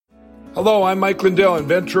Hello, I'm Mike Lindell,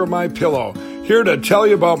 inventor of My Pillow, here to tell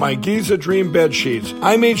you about my Giza Dream bed sheets.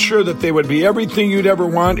 I made sure that they would be everything you'd ever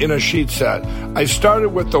want in a sheet set. I started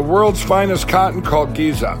with the world's finest cotton called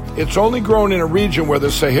Giza. It's only grown in a region where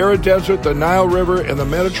the Sahara Desert, the Nile River, and the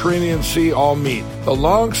Mediterranean Sea all meet. The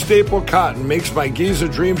long staple cotton makes my Giza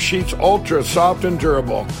Dream sheets ultra soft and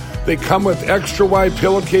durable. They come with extra wide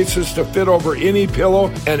pillowcases to fit over any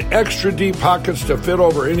pillow and extra deep pockets to fit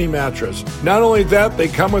over any mattress. Not only that, they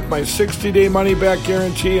come with my 60-day money-back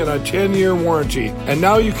guarantee and a 10-year warranty. And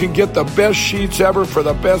now you can get the best sheets ever for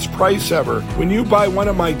the best price ever. When you buy one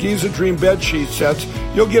of my Giza Dream bed sheet sets,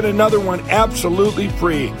 you'll get another one absolutely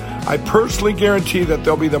free. I personally guarantee that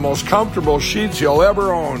they'll be the most comfortable sheets you'll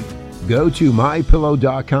ever own. Go to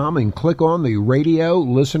mypillow.com and click on the radio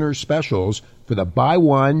listener specials for the buy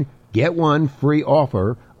one, get one free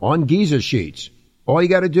offer on Giza sheets. All you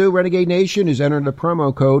got to do, Renegade Nation, is enter the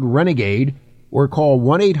promo code RENEGADE or call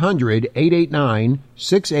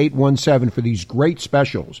 1-800-889-6817 for these great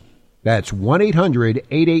specials. That's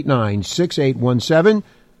 1-800-889-6817.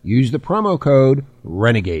 Use the promo code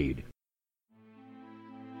RENEGADE.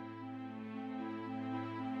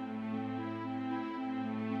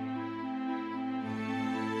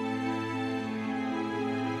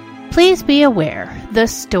 Please be aware, the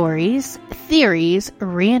stories, theories,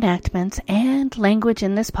 reenactments, and language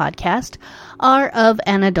in this podcast are of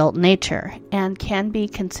an adult nature and can be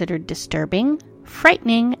considered disturbing,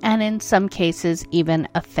 frightening, and in some cases even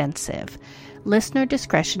offensive. Listener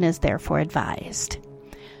discretion is therefore advised.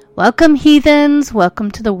 Welcome, heathens!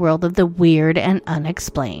 Welcome to the world of the weird and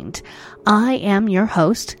unexplained. I am your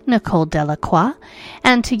host, Nicole Delacroix,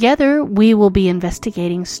 and together we will be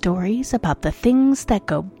investigating stories about the things that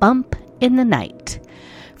go bump in the night.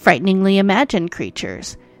 Frighteningly imagined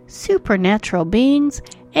creatures, supernatural beings,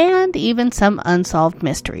 and even some unsolved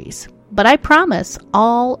mysteries. But I promise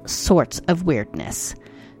all sorts of weirdness.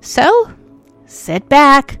 So, sit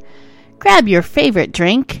back, grab your favorite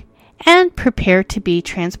drink, and prepare to be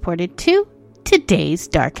transported to today's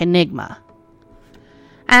Dark Enigma.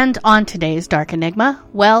 And on today's Dark Enigma,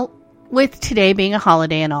 well, with today being a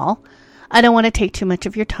holiday and all, I don't want to take too much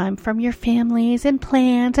of your time from your families and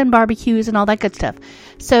plans and barbecues and all that good stuff.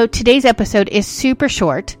 So today's episode is super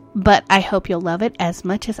short, but I hope you'll love it as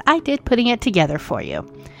much as I did putting it together for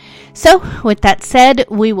you. So, with that said,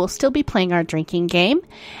 we will still be playing our drinking game.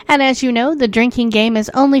 And as you know, the drinking game is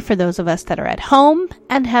only for those of us that are at home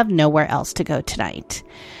and have nowhere else to go tonight.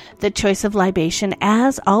 The choice of libation,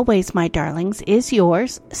 as always, my darlings, is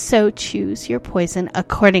yours, so choose your poison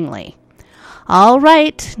accordingly. All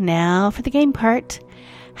right, now for the game part.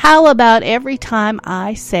 How about every time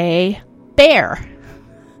I say bear?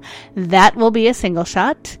 That will be a single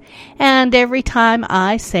shot. And every time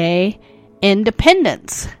I say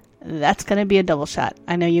independence, that's going to be a double shot.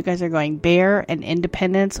 I know you guys are going, bear and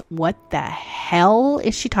independence. What the hell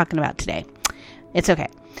is she talking about today? It's okay.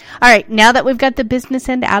 All right, now that we've got the business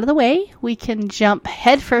end out of the way, we can jump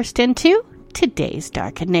headfirst into today's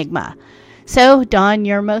Dark Enigma. So don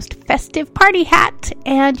your most festive party hat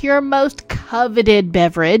and your most coveted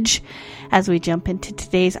beverage as we jump into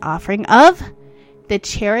today's offering of the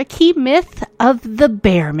Cherokee Myth of the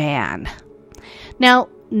Bear Man. Now,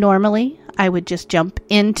 normally, I would just jump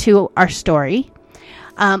into our story.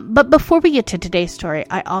 But before we get to today's story,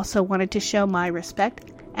 I also wanted to show my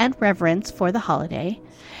respect and reverence for the holiday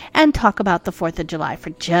and talk about the 4th of July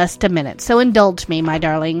for just a minute. So indulge me, my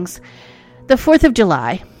darlings. The 4th of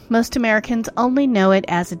July, most Americans only know it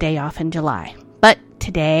as a day off in July. But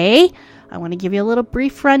today, I want to give you a little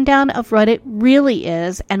brief rundown of what it really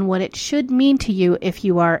is and what it should mean to you if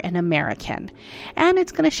you are an American. And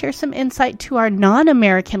it's going to share some insight to our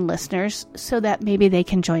non-American listeners so that maybe they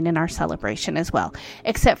can join in our celebration as well.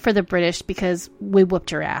 Except for the British, because we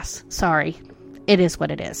whooped your ass. Sorry. It is what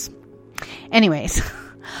it is. Anyways,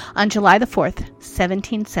 on July the 4th,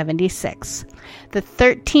 1776, the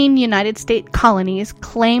 13 United States colonies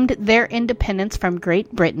claimed their independence from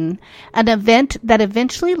Great Britain, an event that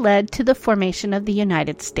eventually led to the formation of the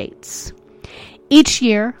United States. Each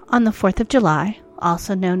year, on the 4th of July,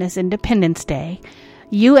 also known as Independence Day,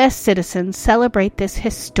 U.S. citizens celebrate this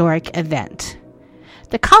historic event.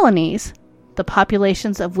 The colonies, the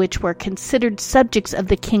populations of which were considered subjects of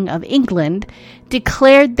the King of England,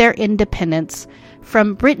 declared their independence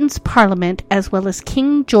from Britain's Parliament as well as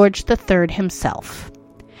King George III himself.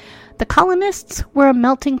 The colonists were a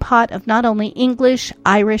melting pot of not only English,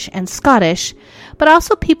 Irish, and Scottish, but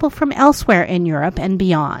also people from elsewhere in Europe and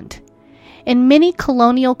beyond. In many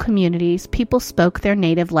colonial communities, people spoke their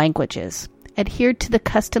native languages, adhered to the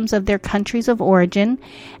customs of their countries of origin,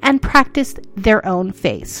 and practiced their own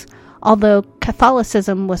faiths, although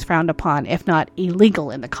Catholicism was frowned upon, if not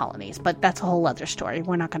illegal in the colonies. But that's a whole other story.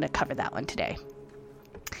 We're not going to cover that one today.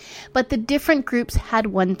 But the different groups had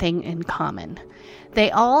one thing in common. They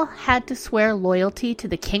all had to swear loyalty to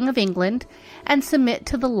the King of England and submit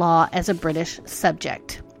to the law as a British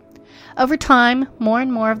subject. Over time, more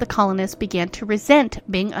and more of the colonists began to resent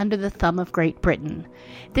being under the thumb of Great Britain.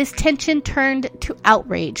 This tension turned to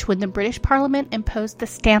outrage when the British Parliament imposed the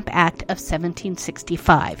Stamp Act of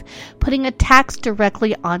 1765, putting a tax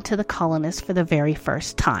directly onto the colonists for the very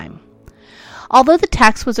first time. Although the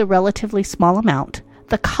tax was a relatively small amount,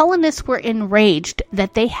 the colonists were enraged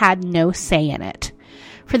that they had no say in it.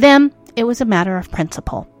 For them, it was a matter of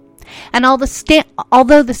principle. And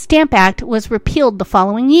although the Stamp Act was repealed the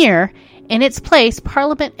following year, in its place,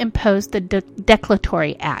 Parliament imposed the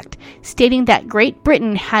Declaratory Act, stating that Great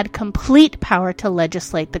Britain had complete power to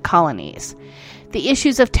legislate the colonies. The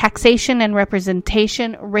issues of taxation and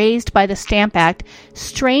representation raised by the Stamp Act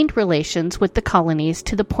strained relations with the colonies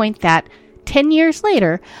to the point that 10 years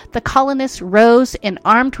later, the colonists rose in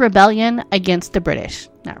armed rebellion against the British.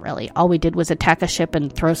 Not really. All we did was attack a ship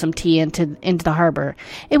and throw some tea into the harbor.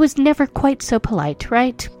 It was never quite so polite,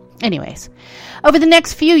 right? Anyways, over the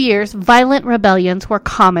next few years, violent rebellions were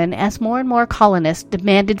common as more and more colonists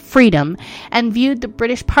demanded freedom and viewed the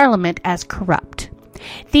British Parliament as corrupt.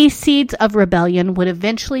 These seeds of rebellion would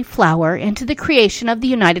eventually flower into the creation of the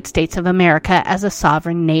United States of America as a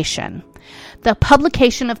sovereign nation. The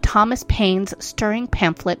publication of Thomas Paine's stirring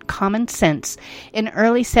pamphlet, Common Sense, in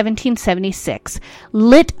early 1776,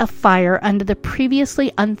 lit a fire under the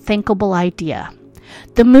previously unthinkable idea.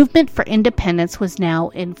 The movement for independence was now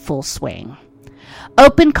in full swing.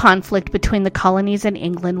 Open conflict between the colonies and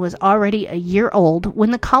England was already a year old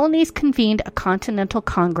when the colonies convened a Continental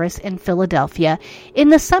Congress in Philadelphia in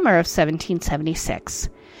the summer of 1776.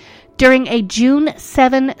 During a June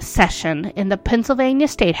 7 session in the Pennsylvania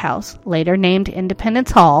State House, later named Independence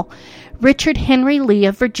Hall, Richard Henry Lee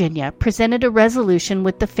of Virginia presented a resolution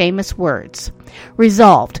with the famous words,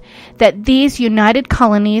 "Resolved, that these united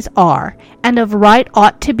colonies are, and of right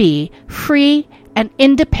ought to be, free and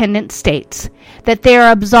independent states, that they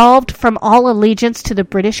are absolved from all allegiance to the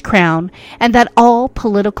British Crown, and that all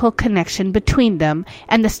political connection between them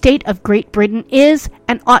and the state of Great Britain is,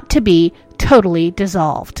 and ought to be, totally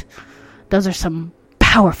dissolved." Those are some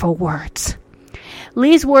powerful words.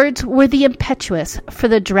 Lee's words were the impetus for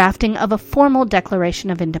the drafting of a formal Declaration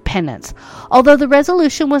of Independence, although the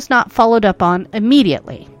resolution was not followed up on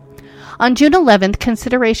immediately. On June 11th,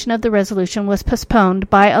 consideration of the resolution was postponed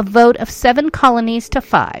by a vote of 7 colonies to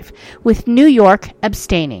 5, with New York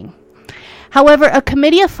abstaining. However, a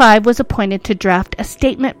committee of 5 was appointed to draft a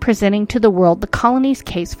statement presenting to the world the colonies'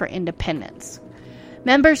 case for independence.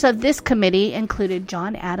 Members of this committee included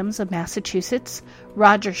John Adams of Massachusetts,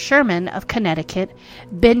 Roger Sherman of Connecticut,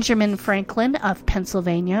 Benjamin Franklin of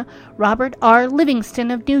Pennsylvania, Robert R. Livingston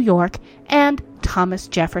of New York, and Thomas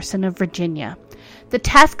Jefferson of Virginia. The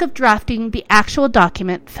task of drafting the actual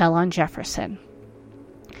document fell on Jefferson.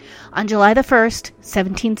 On July the 1st,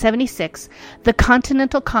 1776, the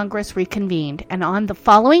Continental Congress reconvened, and on the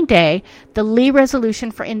following day, the Lee Resolution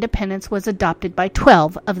for Independence was adopted by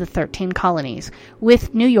 12 of the 13 colonies,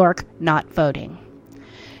 with New York not voting.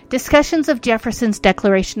 Discussions of Jefferson's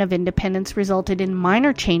Declaration of Independence resulted in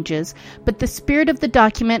minor changes, but the spirit of the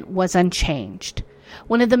document was unchanged.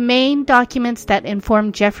 One of the main documents that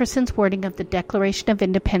informed Jefferson's wording of the Declaration of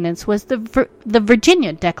Independence was the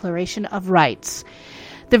Virginia Declaration of Rights.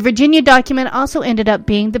 The Virginia document also ended up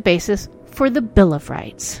being the basis for the Bill of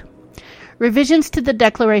Rights. Revisions to the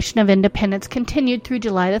Declaration of Independence continued through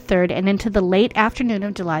July the 3rd and into the late afternoon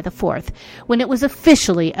of July the 4th, when it was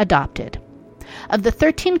officially adopted. Of the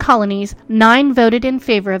 13 colonies, 9 voted in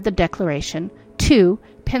favor of the Declaration, 2,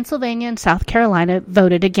 Pennsylvania and South Carolina,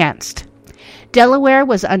 voted against. Delaware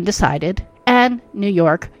was undecided, and New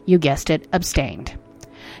York, you guessed it, abstained.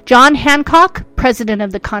 John Hancock, president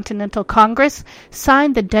of the Continental Congress,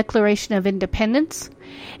 signed the Declaration of Independence.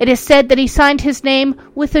 It is said that he signed his name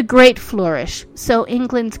with a great flourish, so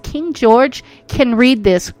England's King George can read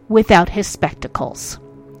this without his spectacles.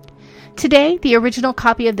 Today, the original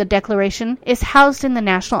copy of the Declaration is housed in the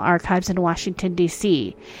National Archives in Washington,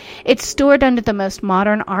 D.C. It's stored under the most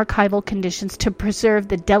modern archival conditions to preserve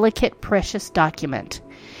the delicate, precious document.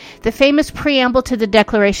 The famous preamble to the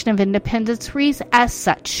Declaration of Independence reads as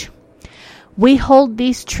such: "We hold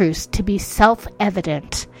these truths to be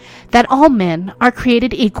self-evident, that all men are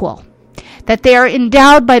created equal, that they are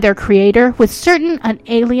endowed by their Creator with certain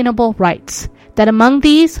unalienable rights, that among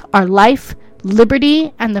these are life,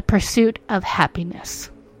 liberty, and the pursuit of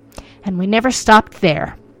happiness." And we never stopped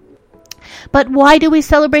there. But why do we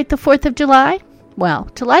celebrate the 4th of July? Well,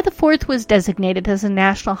 July the 4th was designated as a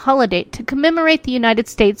national holiday to commemorate the United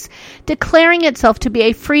States declaring itself to be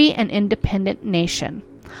a free and independent nation.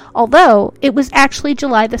 Although it was actually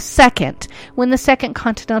July the 2nd when the Second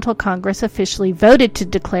Continental Congress officially voted to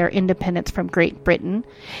declare independence from Great Britain,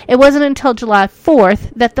 it wasn't until July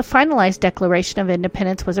 4th that the finalized Declaration of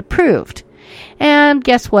Independence was approved. And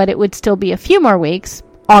guess what? It would still be a few more weeks,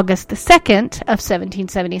 August the 2nd of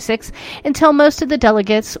 1776, until most of the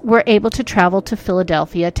delegates were able to travel to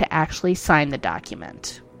Philadelphia to actually sign the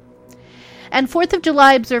document. And 4th of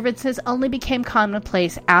July observances only became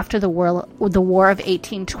commonplace after the War of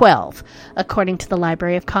 1812, according to the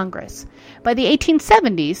Library of Congress. By the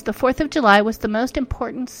 1870s, the 4th of July was the most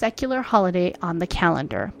important secular holiday on the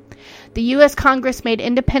calendar. The U.S. Congress made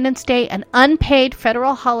Independence Day an unpaid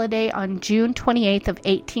federal holiday on June 28th of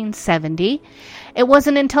 1870. It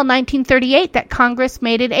wasn't until 1938 that Congress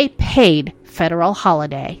made it a paid federal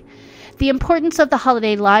holiday. The importance of the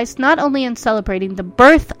holiday lies not only in celebrating the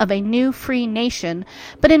birth of a new free nation,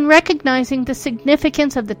 but in recognizing the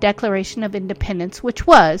significance of the Declaration of Independence, which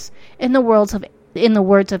was, in the words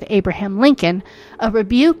of Abraham Lincoln, a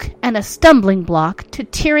rebuke and a stumbling block to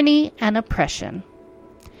tyranny and oppression.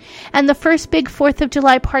 And the first big 4th of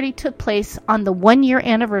July party took place on the 1-year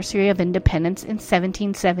anniversary of independence in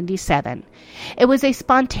 1777. It was a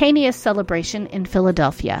spontaneous celebration in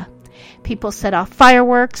Philadelphia. People set off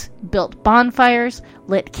fireworks, built bonfires,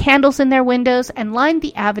 lit candles in their windows, and lined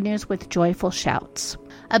the avenues with joyful shouts.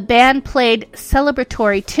 A band played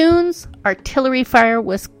celebratory tunes. Artillery fire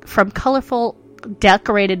was from colorful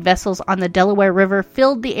decorated vessels on the Delaware River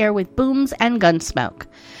filled the air with booms and gun smoke.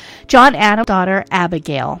 John Adams' daughter,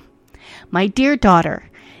 Abigail. My dear daughter,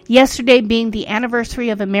 yesterday being the anniversary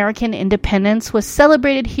of American independence was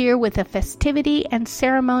celebrated here with a festivity and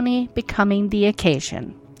ceremony becoming the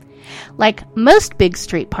occasion. Like most big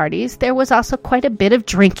street parties, there was also quite a bit of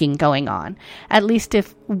drinking going on, at least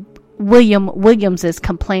if William Williams's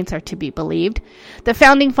complaints are to be believed. The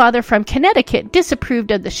founding father from Connecticut disapproved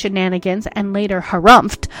of the shenanigans and later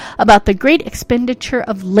harumphed about the great expenditure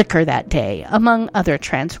of liquor that day, among other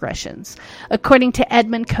transgressions, according to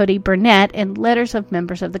Edmund Cody Burnett in Letters of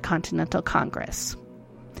Members of the Continental Congress.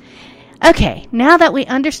 Okay, now that we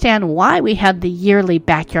understand why we have the yearly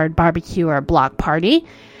backyard barbecue or block party,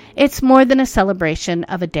 it's more than a celebration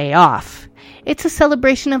of a day off. It's a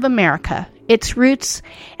celebration of America, its roots,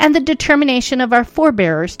 and the determination of our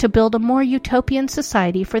forebears to build a more utopian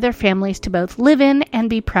society for their families to both live in and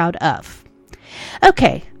be proud of.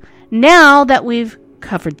 Okay, now that we've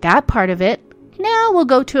covered that part of it, now we'll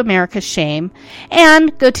go to America's shame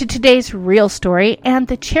and go to today's real story and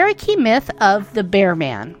the Cherokee myth of the Bear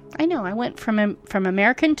Man. I know, I went from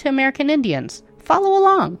American to American Indians. Follow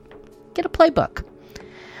along. Get a playbook.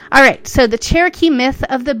 All right, so the Cherokee myth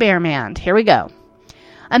of the Bear Man. Here we go.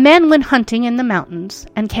 A man went hunting in the mountains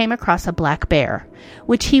and came across a black bear,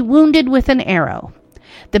 which he wounded with an arrow.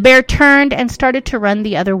 The bear turned and started to run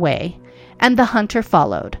the other way, and the hunter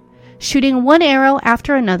followed, shooting one arrow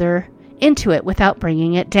after another into it without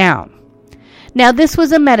bringing it down. Now this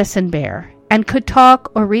was a medicine bear, and could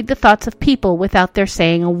talk or read the thoughts of people without their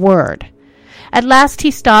saying a word. At last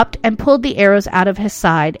he stopped and pulled the arrows out of his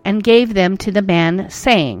side and gave them to the man,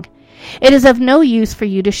 saying, "It is of no use for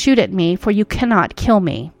you to shoot at me, for you cannot kill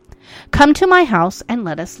me. Come to my house and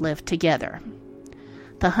let us live together."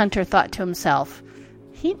 The hunter thought to himself,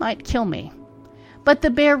 "He might kill me." But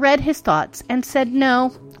the bear read his thoughts and said,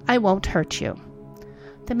 "No, I won't hurt you."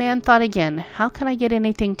 The man thought again, "How can I get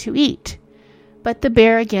anything to eat?" But the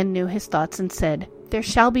bear again knew his thoughts and said, "There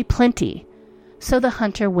shall be plenty." So the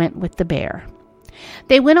hunter went with the bear.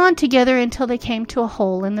 They went on together until they came to a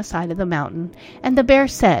hole in the side of the mountain, and the bear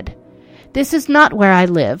said, "This is not where I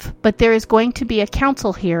live, but there is going to be a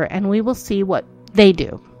council here, and we will see what they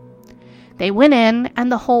do." They went in,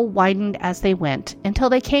 and the hole widened as they went, until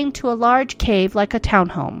they came to a large cave like a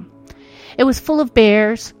townhome. It was full of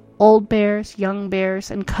bears, old bears, young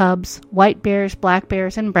bears, and cubs, white bears, black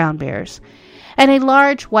bears, and brown bears, and a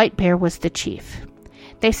large white bear was the chief.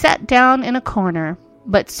 They sat down in a corner,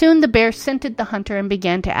 but soon the bear scented the hunter and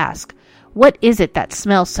began to ask, "What is it that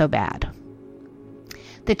smells so bad?"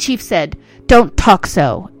 The chief said, "Don't talk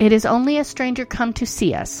so. It is only a stranger come to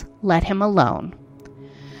see us. Let him alone."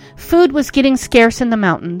 Food was getting scarce in the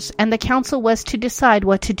mountains, and the council was to decide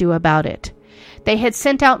what to do about it. They had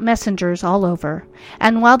sent out messengers all over,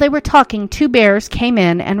 and while they were talking, 2 bears came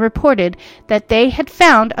in and reported that they had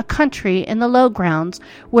found a country in the low grounds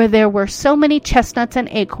where there were so many chestnuts and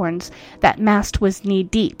acorns that mast was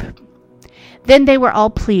knee-deep. Then they were all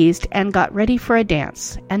pleased and got ready for a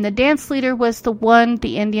dance, and the dance leader was the one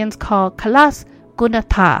the Indians call Kalas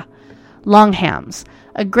Gunata, long hams,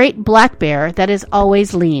 a great black bear that is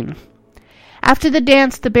always lean. After the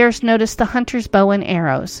dance, the bears noticed the hunter's bow and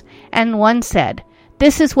arrows, and one said,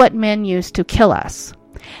 "This is what men use to kill us.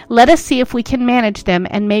 Let us see if we can manage them,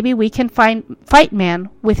 and maybe we can fight man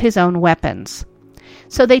with his own weapons."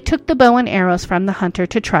 So they took the bow and arrows from the hunter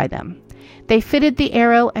to try them. They fitted the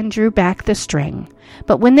arrow and drew back the string,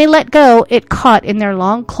 but when they let go, it caught in their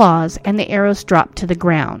long claws, and the arrows dropped to the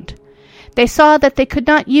ground. They saw that they could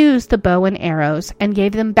not use the bow and arrows, and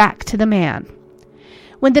gave them back to the man.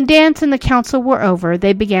 When the dance and the council were over,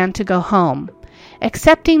 they began to go home,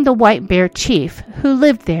 excepting the white bear chief, who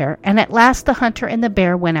lived there, and at last the hunter and the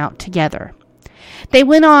bear went out together. They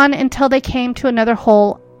went on until they came to another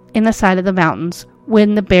hole in the side of the mountains,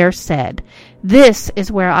 when the bear said, "This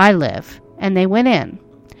is where I live," and they went in.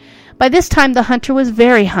 By this time the hunter was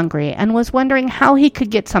very hungry, and was wondering how he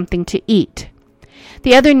could get something to eat.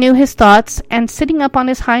 The other knew his thoughts, and sitting up on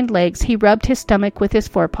his hind legs, he rubbed his stomach with his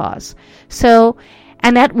forepaws.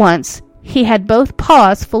 And at once he had both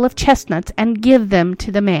paws full of chestnuts, and give them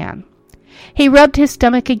to the man. He rubbed his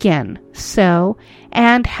stomach again,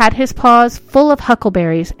 and had his paws full of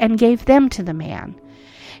huckleberries, and gave them to the man.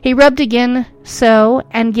 He rubbed again,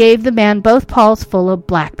 and gave the man both paws full of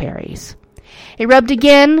blackberries. He rubbed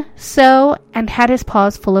again, and had his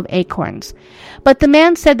paws full of acorns. But the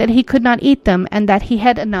man said that he could not eat them, and that he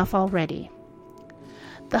had enough already.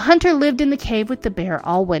 The hunter lived in the cave with the bear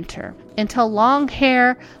all winter, until long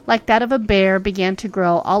hair like that of a bear began to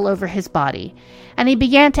grow all over his body, and he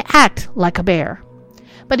began to act like a bear.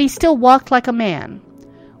 But he still walked like a man.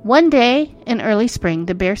 One day, in early spring,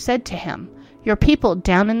 the bear said to him, "Your people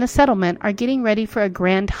down in the settlement are getting ready for a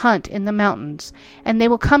grand hunt in the mountains, and they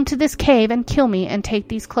will come to this cave and kill me and take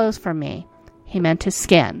these clothes from me." He meant his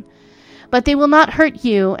skin. "But they will not hurt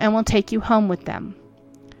you, and will take you home with them."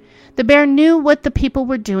 The bear knew what the people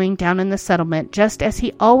were doing down in the settlement, just as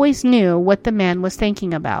he always knew what the man was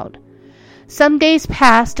thinking about. Some days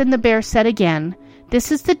passed, and the bear said again,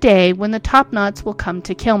 "This is the day when the topknots will come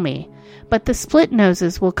to kill me, but the split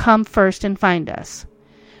noses will come first and find us.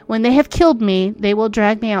 When they have killed me, they will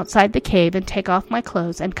drag me outside the cave and take off my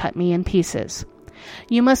clothes and cut me in pieces.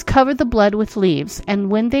 You must cover the blood with leaves, and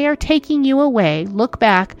when they are taking you away, look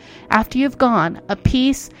back after you have gone a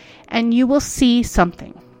piece, and you will see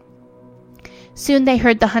something." Soon they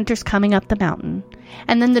heard the hunters coming up the mountain,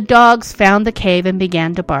 and then the dogs found the cave and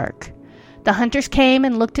began to bark. The hunters came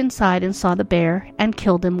and looked inside and saw the bear, and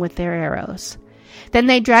killed him with their arrows. Then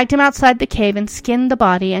they dragged him outside the cave and skinned the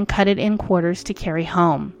body and cut it in quarters to carry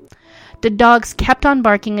home. The dogs kept on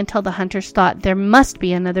barking until the hunters thought there must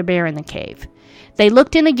be another bear in the cave. They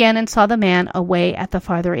looked in again and saw the man away at the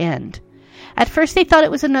farther end. At first they thought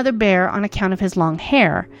it was another bear on account of his long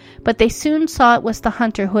hair, but they soon saw it was the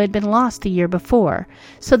hunter who had been lost the year before,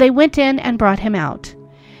 so they went in and brought him out.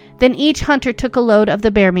 Then each hunter took a load of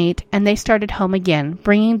the bear meat, and they started home again,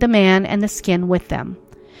 bringing the man and the skin with them.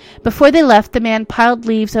 Before they left, the man piled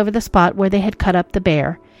leaves over the spot where they had cut up the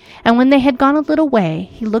bear, and when they had gone a little way,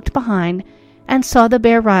 he looked behind and saw the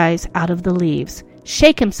bear rise out of the leaves,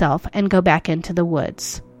 shake himself, and go back into the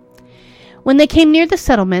woods. When they came near the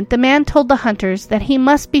settlement, the man told the hunters that he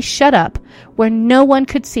must be shut up where no one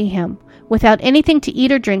could see him, without anything to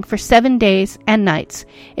eat or drink for 7 days and nights,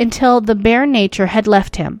 until the bear nature had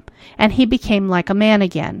left him, and he became like a man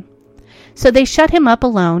again. So they shut him up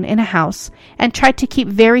alone in a house, and tried to keep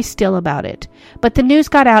very still about it. But the news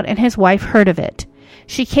got out, and his wife heard of it.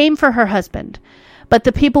 She came for her husband, but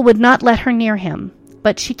the people would not let her near him.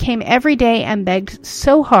 But she came every day and begged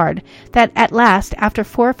so hard that at last, after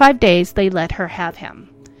 4 or 5 days, they let her have him.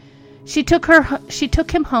 She took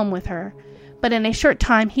him home with her, but in a short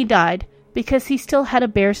time he died, because he still had a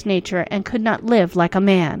bear's nature and could not live like a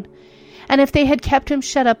man. And if they had kept him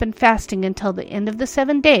shut up and fasting until the end of the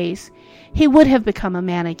 7 days, he would have become a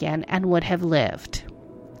man again and would have lived.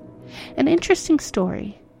 An interesting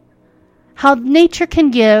story. How nature can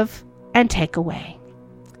give and take away.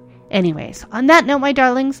 Anyways, on that note, my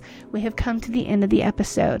darlings, we have come to the end of the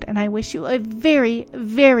episode, and I wish you a very,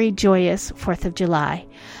 very joyous 4th of July.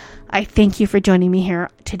 I thank you for joining me here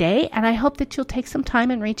today, and I hope that you'll take some time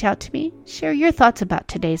and reach out to me, share your thoughts about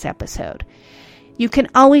today's episode. You can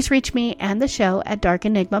always reach me and the show at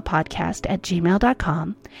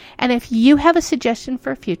darkenigmapodcast@gmail.com, and if you have a suggestion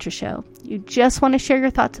for a future show, you just want to share your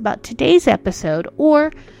thoughts about today's episode,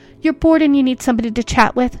 or you're bored and you need somebody to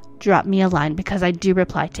chat with, drop me a line, because I do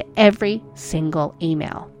reply to every single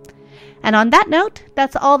email. And on that note,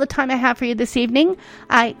 that's all the time I have for you this evening.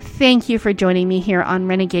 I thank you for joining me here on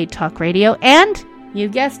Renegade Talk Radio. And, you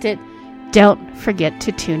guessed it, don't forget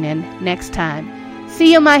to tune in next time.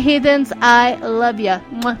 See you, my heathens. I love you.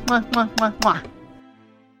 Mwah, mwah, mwah, mwah, mwah.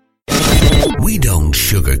 We don't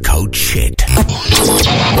sugarcoat shit.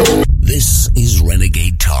 This is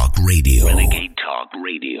Renegade Talk Radio. Renegade Talk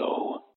Radio.